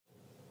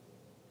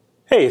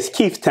Hey, it's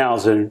Keith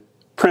Townsend,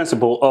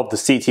 principal of the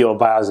CTO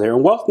Advisor,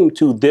 and welcome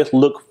to this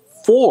look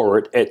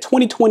forward at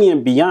 2020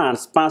 and beyond,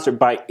 sponsored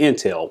by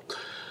Intel.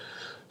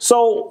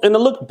 So, in the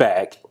look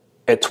back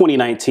at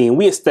 2019,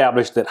 we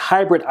established that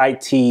hybrid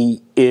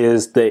IT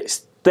is the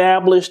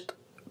established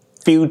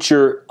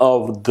future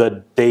of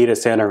the data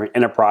center and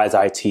enterprise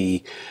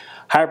IT.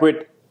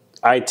 Hybrid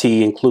IT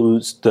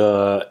includes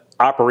the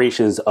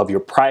operations of your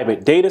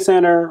private data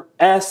center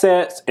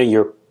assets and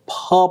your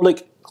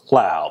public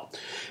cloud.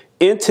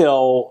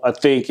 Intel, I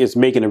think, is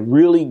making a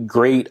really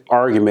great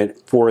argument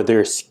for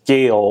their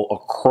scale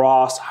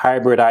across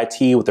hybrid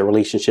IT with their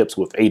relationships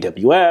with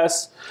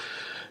AWS,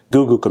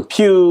 Google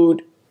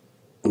Compute,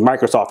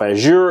 Microsoft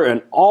Azure,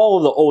 and all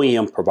of the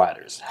OEM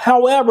providers.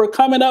 However,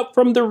 coming up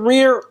from the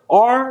rear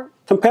are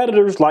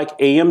competitors like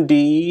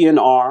AMD and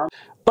ARM.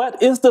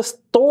 But is the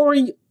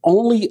story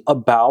only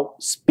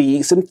about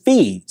speeds and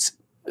feeds?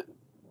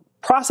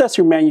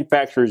 Processor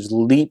manufacturers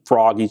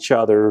leapfrog each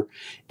other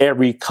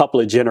every couple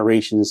of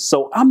generations.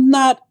 So I'm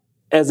not,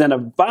 as an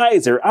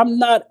advisor, I'm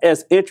not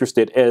as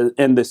interested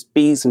in the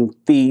speeds and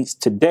feeds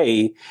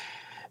today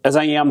as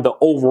I am the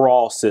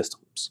overall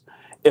systems.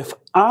 If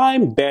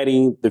I'm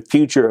betting the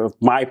future of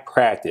my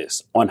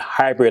practice on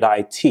hybrid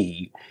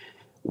IT,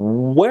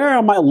 where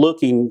am I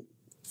looking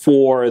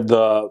for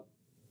the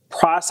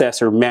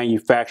processor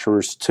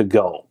manufacturers to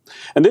go?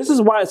 And this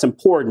is why it's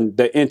important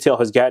that Intel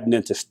has gotten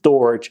into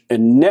storage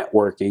and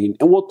networking,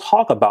 and we'll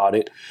talk about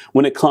it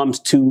when it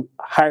comes to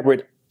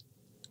hybrid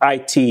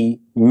IT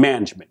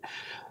management.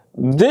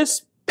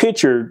 This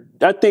picture,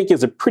 I think,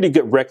 is a pretty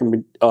good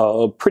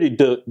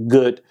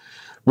good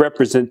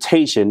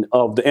representation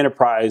of the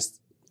enterprise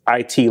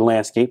IT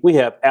landscape. We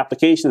have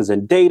applications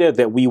and data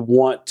that we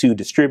want to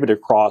distribute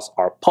across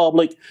our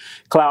public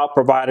cloud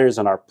providers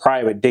and our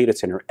private data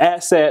center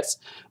assets,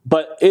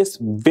 but it's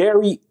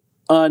very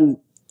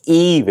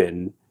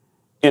uneven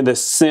in the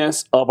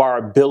sense of our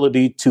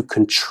ability to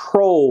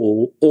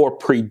control or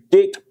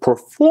predict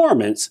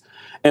performance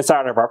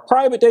inside of our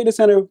private data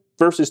center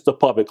versus the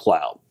public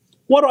cloud.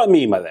 What do I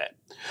mean by that?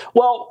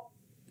 Well,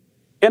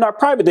 in our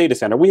private data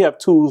center, we have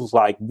tools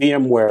like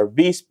VMware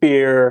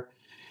vSphere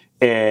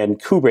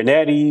and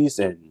Kubernetes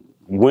and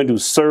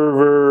Windows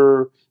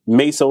Server,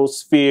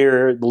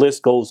 Mesosphere, the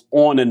list goes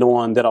on and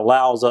on, that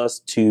allows us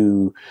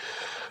to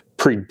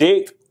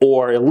predict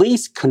or at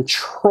least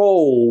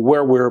control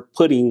where we're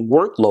putting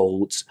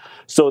workloads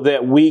so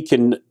that we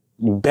can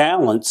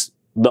balance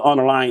the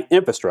underlying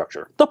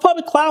infrastructure. The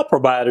public cloud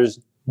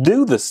providers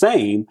do the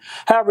same.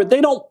 However,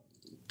 they don't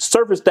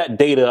surface that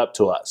data up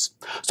to us.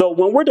 So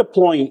when we're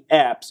deploying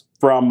apps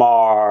from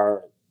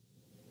our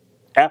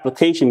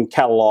application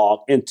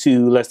catalog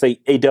into, let's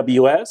say,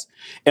 AWS,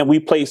 and we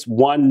place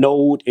one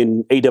node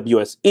in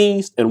AWS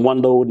East and one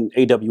node in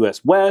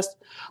AWS West,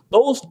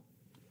 those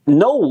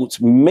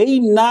nodes may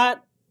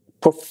not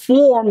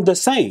perform the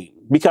same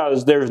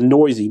because there's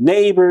noisy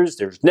neighbors,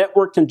 there's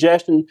network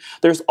congestion,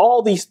 there's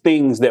all these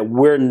things that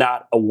we're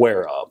not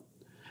aware of.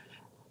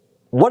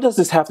 What does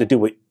this have to do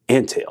with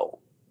Intel?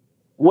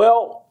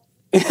 Well,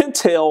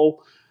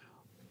 Intel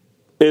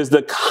is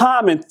the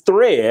common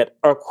thread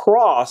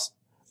across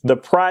the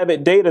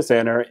private data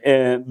center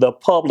and the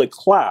public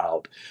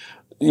cloud.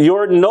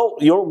 Your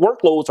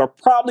workloads are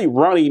probably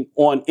running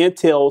on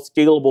Intel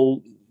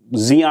scalable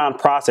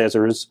Xeon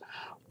processors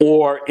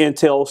or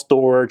Intel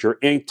storage or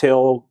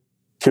Intel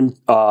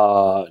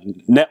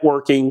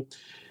networking.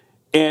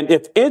 And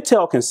if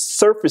Intel can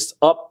surface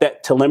up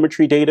that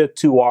telemetry data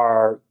to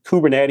our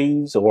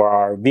Kubernetes or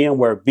our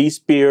VMware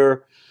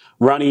vSphere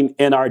running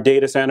in our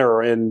data center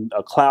or in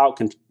a cloud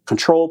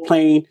control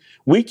plane,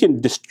 we can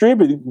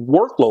distribute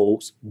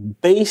workloads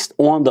based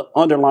on the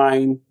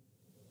underlying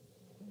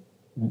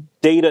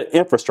data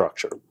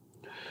infrastructure.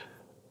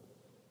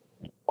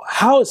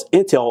 How is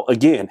Intel,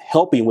 again,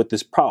 helping with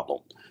this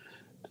problem?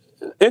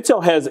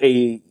 Intel has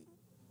a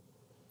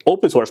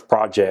open source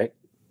project,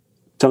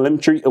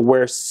 Telemetry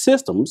Aware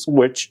Systems,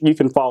 which you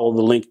can follow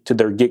the link to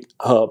their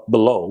GitHub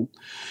below,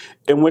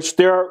 in which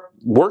they're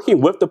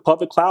working with the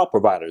public cloud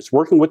providers,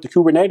 working with the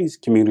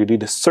Kubernetes community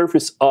to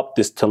surface up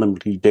this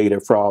telemetry data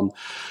from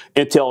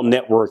Intel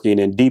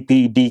networking and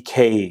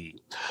DPDK,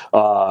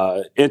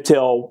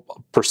 Intel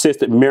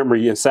persistent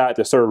memory inside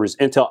the servers,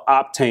 Intel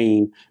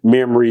Optane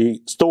memory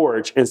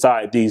storage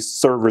inside these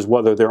servers,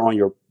 whether they're on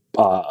your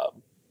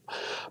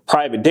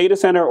private data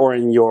center or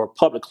in your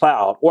public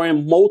cloud or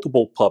in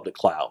multiple public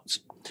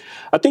clouds.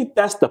 I think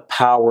that's the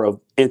power of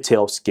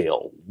Intel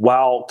scale.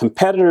 While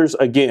competitors,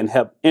 again,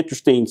 have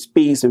interesting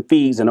speeds and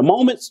feeds, in a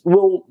moment,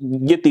 we'll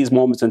get these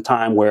moments in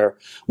time where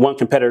one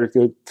competitor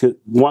can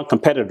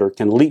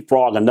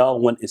leapfrog another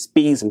one in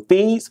speeds and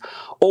feeds.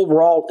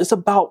 Overall, it's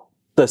about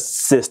the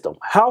system.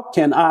 How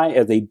can I,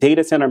 as a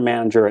data center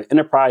manager, an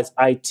enterprise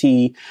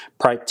IT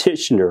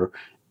practitioner,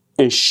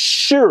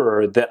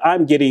 ensure that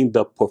I'm getting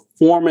the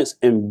performance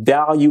and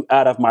value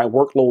out of my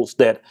workloads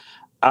that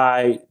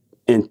I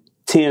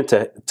intend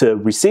to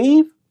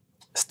receive?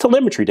 It's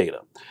telemetry data.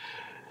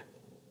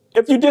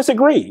 If you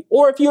disagree,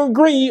 or if you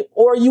agree,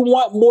 or you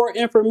want more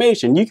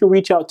information, you can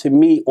reach out to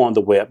me on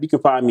the web. You can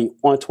find me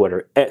on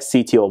Twitter at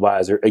CTO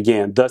Advisor.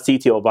 Again, the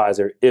CTO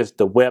Advisor is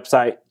the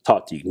website.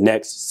 Talk to you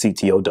next,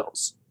 CTO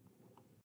Dose.